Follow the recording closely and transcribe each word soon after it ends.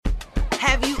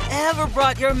Have you ever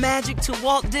brought your magic to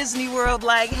Walt Disney World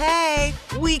like, hey,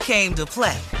 we came to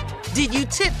play? Did you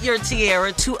tip your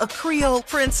tiara to a Creole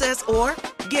princess or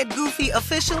get goofy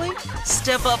officially?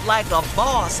 Step up like a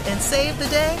boss and save the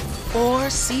day? Or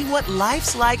see what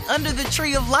life's like under the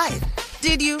tree of life?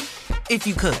 Did you? If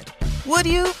you could. Would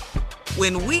you?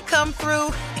 When we come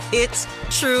through, it's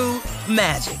true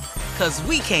magic. 'Cause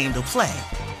we came to play.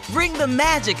 Bring the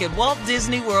magic at Walt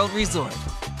Disney World Resort.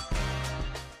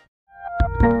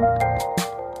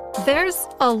 There's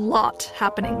a lot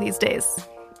happening these days.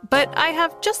 But I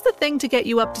have just the thing to get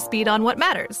you up to speed on what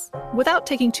matters, without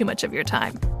taking too much of your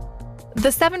time.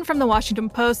 The 7 from the Washington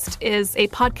Post is a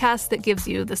podcast that gives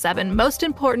you the 7 most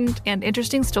important and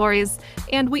interesting stories,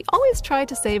 and we always try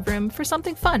to save room for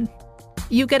something fun.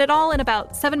 You get it all in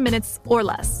about 7 minutes or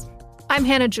less. I'm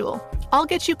Hannah Jewell. I'll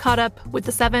get you caught up with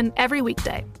the 7 every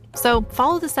weekday. So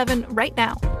follow the 7 right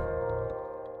now.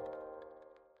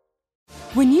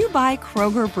 When you buy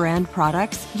Kroger brand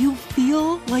products, you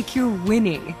feel like you're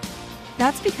winning.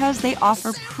 That's because they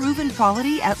offer proven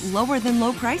quality at lower than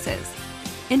low prices.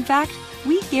 In fact,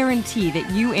 we guarantee that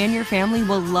you and your family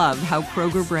will love how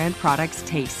Kroger brand products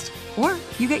taste, or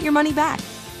you get your money back.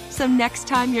 So next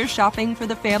time you're shopping for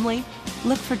the family,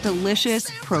 look for delicious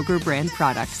Kroger brand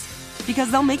products,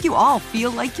 because they'll make you all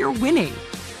feel like you're winning.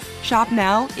 Shop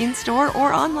now, in-store,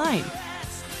 or online.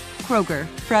 Kroger,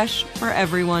 fresh for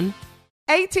everyone.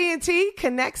 AT&T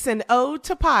connects an ode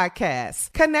to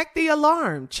podcasts. Connect the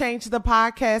alarm. Change the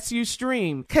podcast you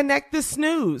stream. Connect the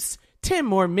snooze. 10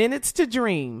 more minutes to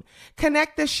dream.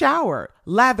 Connect the shower.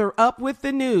 Lather up with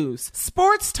the news.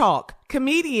 Sports talk,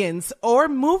 comedians, or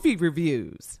movie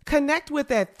reviews. Connect with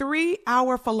that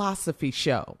 3-hour philosophy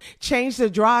show. Change the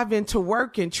drive into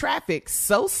work in traffic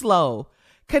so slow.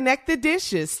 Connect the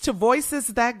dishes to voices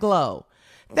that glow.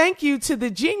 Thank you to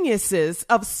the geniuses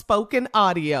of spoken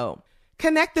audio.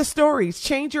 Connect the stories,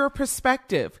 change your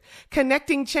perspective.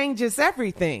 Connecting changes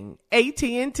everything.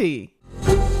 AT&T.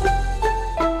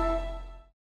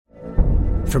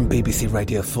 From BBC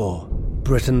Radio 4,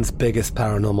 Britain's biggest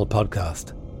paranormal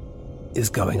podcast is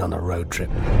going on a road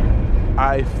trip.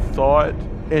 I thought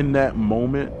in that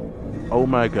moment, oh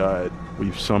my God,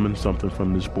 we've summoned something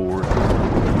from this board.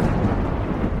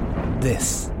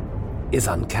 This is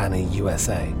Uncanny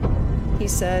USA. He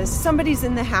says, somebody's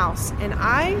in the house, and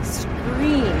I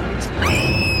screamed.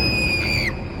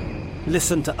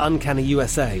 Listen to Uncanny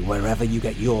USA wherever you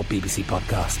get your BBC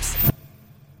podcasts,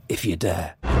 if you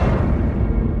dare.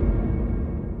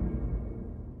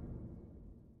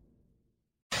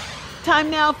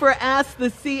 Time now for Ask the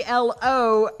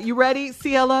CLO. You ready,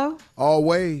 CLO?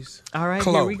 Always. All right,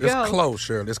 Clo. here we go. It's Clo,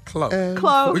 Shirley. It's Clo.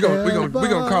 Clo. We're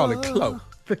gonna call it Clo.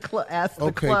 Ask the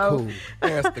okay, Clo. cool.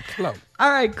 Ask the Clo. All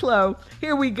right, Clo.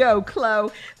 Here we go,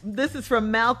 Clo. This is from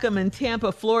Malcolm in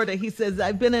Tampa, Florida. He says,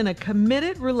 I've been in a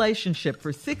committed relationship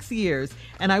for 6 years,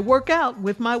 and I work out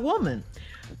with my woman.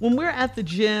 When we're at the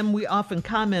gym, we often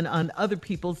comment on other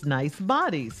people's nice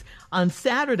bodies. On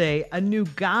Saturday, a new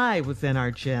guy was in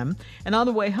our gym, and on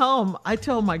the way home, I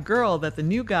told my girl that the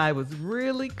new guy was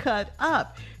really cut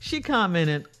up. She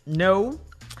commented, no,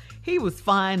 he was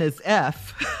fine as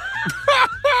F.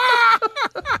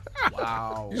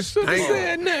 Wow. You should have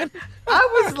said that.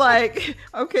 I was like,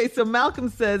 okay, so Malcolm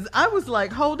says, I was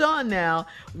like, hold on now.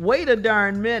 Wait a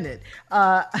darn minute.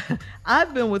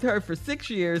 I've been with her for 6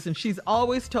 years, and she's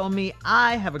always told me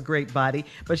I have a great body,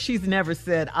 but she's never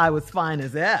said I was fine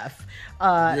as F.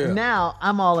 Now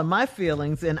I'm all in my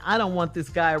feelings, and I don't want this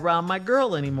guy around my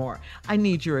girl anymore. I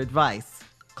need your advice.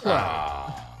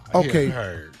 Okay,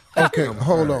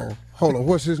 hold on.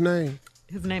 What's his name?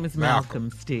 His name is Malcolm,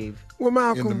 Steve. Well,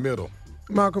 Malcolm. In the middle.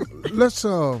 Malcolm, let's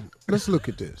look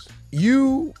at this.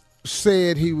 You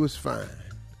said he was fine.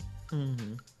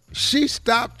 Mm-hmm. She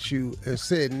stopped you and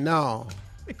said, no,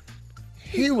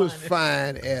 he was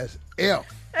fine as F.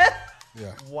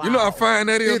 Yeah. Wow. You know how fine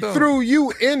that is, It though? threw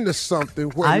you into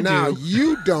something where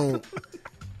you don't,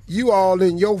 you all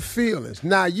in your feelings.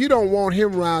 Now you don't want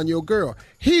him around your girl.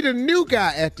 He the new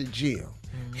guy at the gym.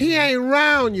 Mm-hmm. He ain't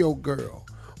around your girl.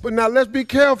 But now let's be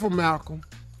careful, Malcolm.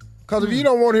 Because if you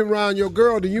don't want him around your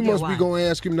girl, then you must be going to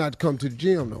ask him not to come to the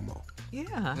gym no more.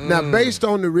 Yeah. Now, based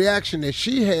on the reaction that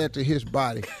she had to his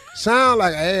body, sound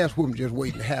like an ass whooping just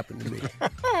waiting to happen to me.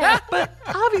 But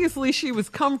obviously she was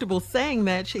comfortable saying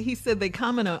that. He said they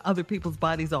comment on other people's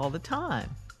bodies all the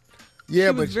time.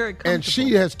 Yeah, she was very comfortable. And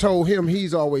she has told him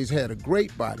he's always had a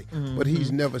great body, but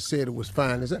he's never said it was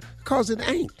fine as that, because it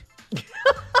ain't.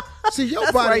 See,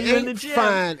 your body ain't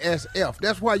fine as F.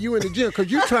 That's why you in the gym, because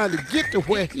you trying to get to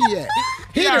where he at.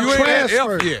 He done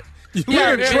transferred. He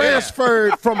done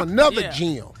transferred from another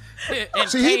gym.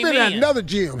 See, he been at another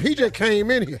gym. He just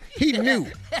came in here. He knew.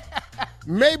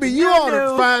 Maybe you ought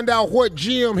to find out what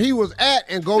gym he was at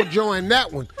and go join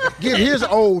that one. Get his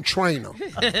old trainer.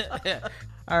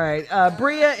 All right.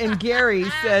 Bria and Gary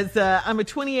says, I'm a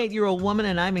 28-year-old woman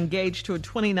and I'm engaged to a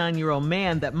 29-year-old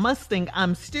man that must think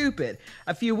I'm stupid.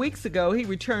 A few weeks ago, he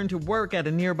returned to work at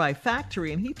a nearby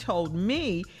factory and he told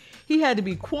me he had to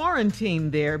be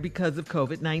quarantined there because of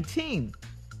COVID-19.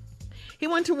 He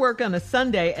went to work on a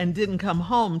Sunday and didn't come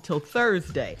home till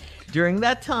Thursday. During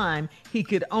that time, he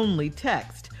could only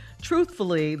text.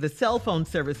 Truthfully, the cell phone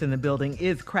service in the building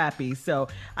is crappy, so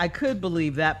I could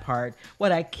believe that part.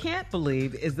 What I can't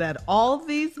believe is that all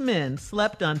these men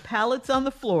slept on pallets on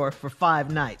the floor for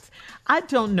 5 nights. I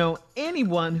don't know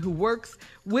anyone who works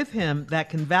with him that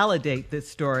can validate this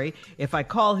story. If I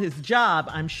call his job,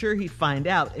 I'm sure he'd find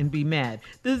out and be mad.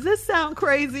 Does this sound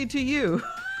crazy to you?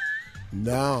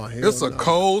 No, it's a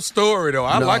cold story though.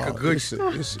 I like a good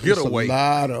getaway.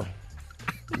 A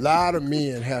lot of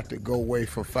men have to go away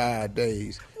for 5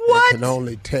 days. What? And can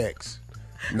only text.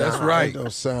 That's right. That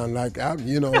don't sound like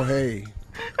hey,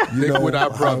 with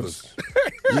our brothers.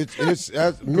 Men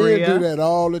do that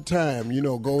all the time.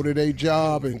 Go to their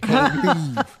job and can't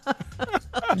leave.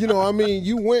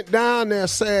 You went down there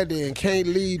Saturday and can't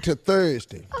leave till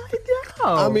Thursday.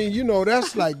 I know.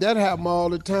 That's like that happen all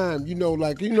the time.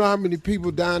 How many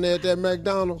people down there at that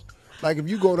McDonald's? Like if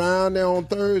you go down there on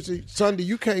Thursday, Sunday,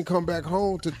 you can't come back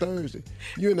home till Thursday.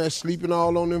 You're in there sleeping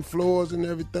all on them floors and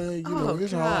everything.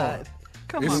 It's hard.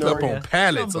 Come it's on, up on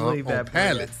pallets. On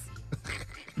pallets.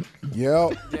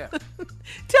 Yep. Yeah.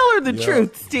 Tell her the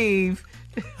truth, Steve.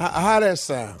 How that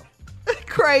sound?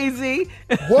 Crazy.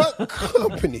 What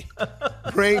company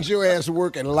brings your ass to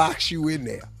work and locks you in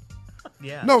there?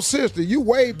 Yeah. No, seriously, you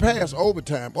way past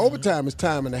overtime. Overtime is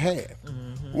time and a half. Mm-hmm.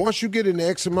 Once you get in the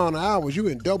X amount of hours, you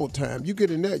in double time. You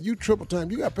get in that, you triple time.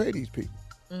 You got to pay these people.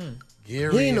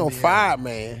 Gary, he ain't no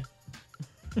fireman.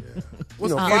 Yeah.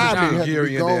 What's fireman in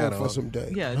Gary, Indiana? For some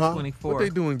day. Yeah, huh? 24. What they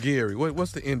do in Gary?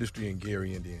 What's the industry in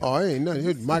Gary, Indiana? Oh, it ain't nothing.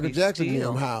 It's Michael Jackson in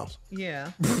them house.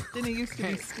 Yeah. Didn't it used to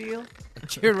be steel?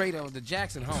 Curator of the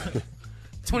Jackson home.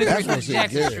 23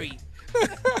 Jackson Street.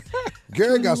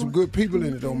 Gary got some good people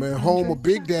in it, though, man. Home of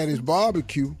Big Daddy's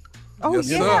Barbecue. Oh,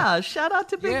 Yes, yeah. sir. Shout out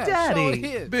to Big Daddy.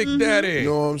 Sure Big Daddy. You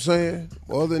know what I'm saying?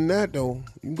 Other than that, though,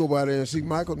 you can go by there and see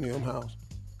Michael in them house.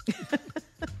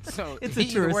 So it's he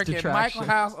a tourist work attraction. at Michael's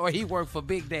house or he worked for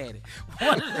Big Daddy.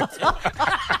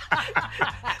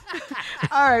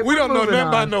 All right, we don't know nothing on.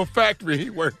 about no factory he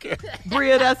work at.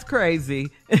 Bria, that's crazy.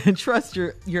 Trust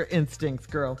your instincts,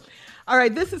 girl. All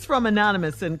right, this is from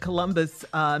Anonymous in Columbus,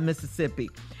 Mississippi.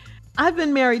 I've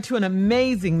been married to an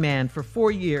amazing man for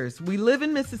 4 years. We live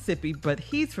in Mississippi, but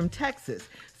he's from Texas,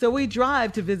 so we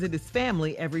drive to visit his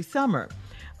family every summer.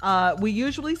 We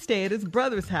usually stay at his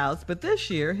brother's house, but this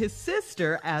year his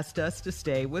sister asked us to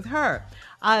stay with her.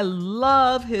 I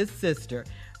love his sister,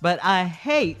 but I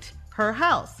hate her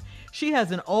house. She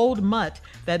has an old mutt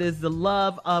that is the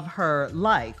love of her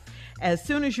life. As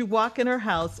soon as you walk in her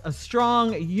house, a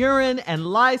strong urine and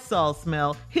Lysol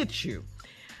smell hits you.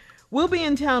 We'll be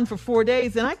in town for 4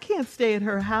 days, and I can't stay at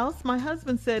her house. My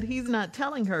husband said he's not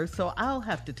telling her, so I'll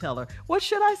have to tell her. What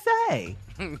should I say?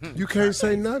 You can't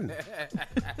say nothing.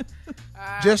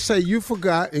 Just say you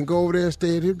forgot and go over there and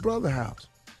stay at his brother's house.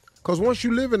 Because once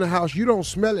you live in the house, you don't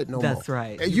smell it no more. That's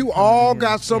right. And you all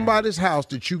got somebody's house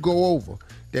that you go over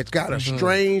that's got a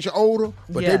strange odor,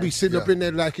 but they be sitting up in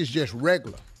there like it's just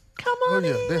regular. Come on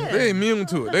in. They're immune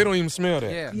to it. They don't even smell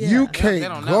that. Yeah. You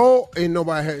can't go and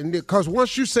nobody, because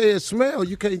once you say it smell,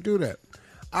 you can't do that.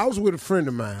 I was with a friend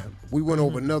of mine. We went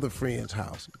over another friend's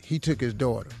house. He took his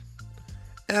daughter.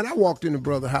 And I walked in the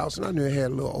brother's house, and I knew it had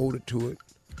a little odor to it.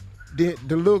 Then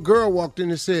the little girl walked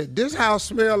in and said, "This house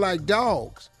smells like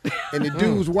dogs." And the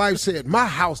dude's wife said, "My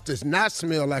house does not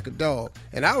smell like a dog."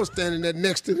 And I was standing there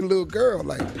next to the little girl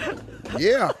like,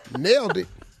 yeah, nailed it.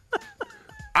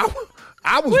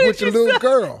 I was with the little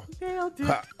girl. Nailed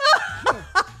it.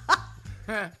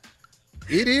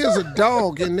 It is a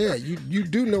dog in there. You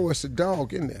do know it's a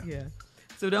dog in there. Yeah.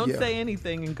 So don't say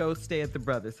anything and go stay at the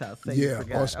brother's house. Say you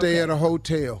forgot. Or stay at a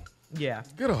hotel. Yeah.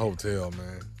 Get a hotel,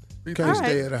 man. Can't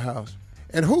stay at a house.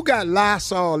 And who got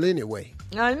Lysol anyway?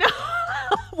 I know.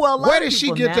 Well, where did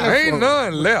she get that Ain't from?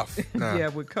 none left. Nah. Yeah,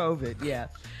 with COVID, yeah.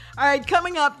 All right,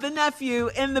 coming up, the nephew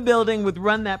in the building with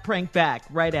Run That Prank Back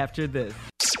right after this.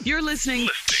 You're listening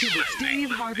to the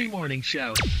Steve Harvey Morning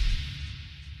Show.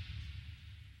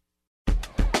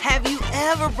 Have you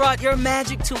ever brought your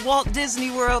magic to Walt Disney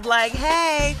World like,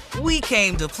 hey, we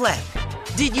came to play?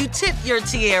 Did you tip your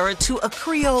tiara to a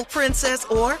Creole princess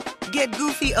or Get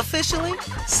goofy officially?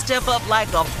 Step up like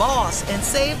a boss and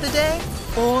save the day?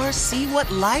 Or see what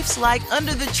life's like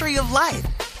under the tree of life?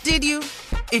 Did you?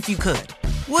 If you could.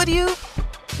 Would you?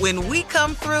 When we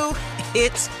come through,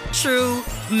 it's true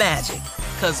magic.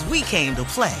 'Cause we came to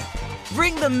play.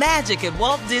 Bring the magic at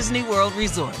Walt Disney World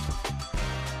Resort.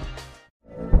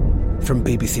 From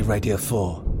BBC Radio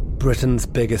 4, Britain's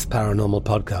biggest paranormal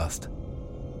podcast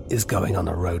is going on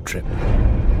a road trip.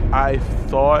 I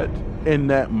thought in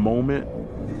that moment,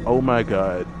 oh my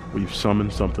God, we've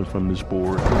summoned something from this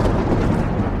board.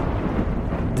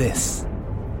 This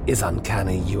is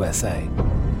Uncanny USA.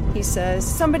 He says,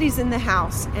 somebody's in the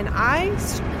house, and I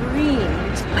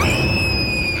screamed.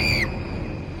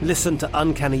 Listen to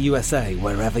Uncanny USA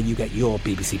wherever you get your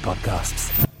BBC podcasts,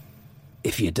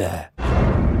 if you dare.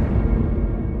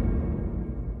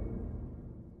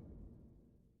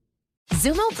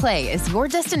 Xumo Play is your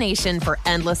destination for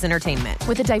endless entertainment.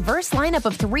 With a diverse lineup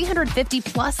of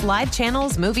 350-plus live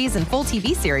channels, movies, and full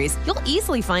TV series, you'll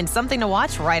easily find something to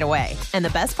watch right away. And the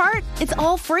best part? It's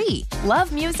all free.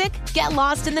 Love music? Get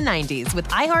lost in the 90s with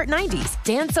iHeart 90s,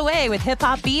 dance away with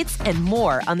hip-hop beats, and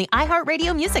more on the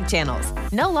iHeartRadio music channels.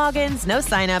 No logins, no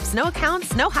signups, no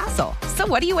accounts, no hassle. So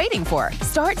what are you waiting for?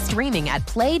 Start streaming at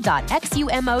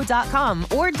play.xumo.com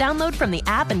or download from the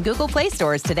app and Google Play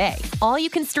stores today. All you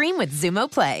can stream with Xumo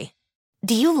Play.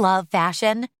 Do you love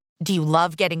fashion? Do you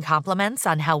love getting compliments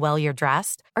on how well you're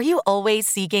dressed? Are you always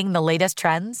seeking the latest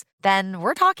trends? Then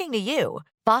we're talking to you.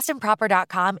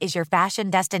 BostonProper.com is your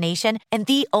fashion destination and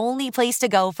the only place to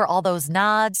go for all those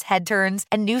nods, head turns,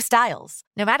 and new styles.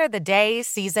 No matter the day,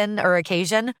 season, or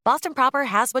occasion, Boston Proper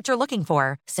has what you're looking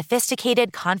for.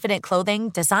 Sophisticated, confident clothing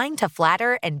designed to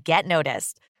flatter and get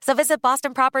noticed. So visit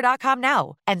BostonProper.com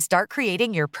now and start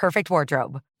creating your perfect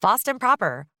wardrobe. Boston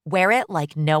Proper. Wear it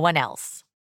like no one else.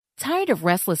 Tired of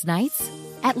restless nights?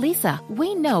 At Leesa,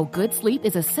 we know good sleep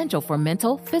is essential for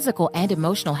mental, physical, and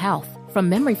emotional health. From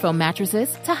memory foam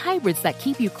mattresses to hybrids that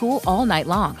keep you cool all night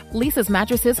long, Leesa's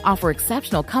mattresses offer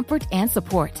exceptional comfort and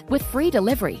support with free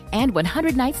delivery and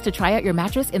 100 nights to try out your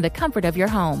mattress in the comfort of your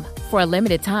home. For a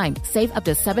limited time, save up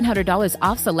to $700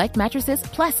 off select mattresses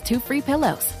plus 2 free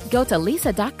pillows. Go to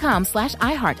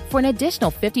leesa.com/iHeart for an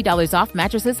additional $50 off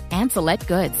mattresses and select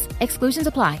goods. Exclusions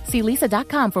apply. See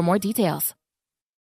leesa.com for more details.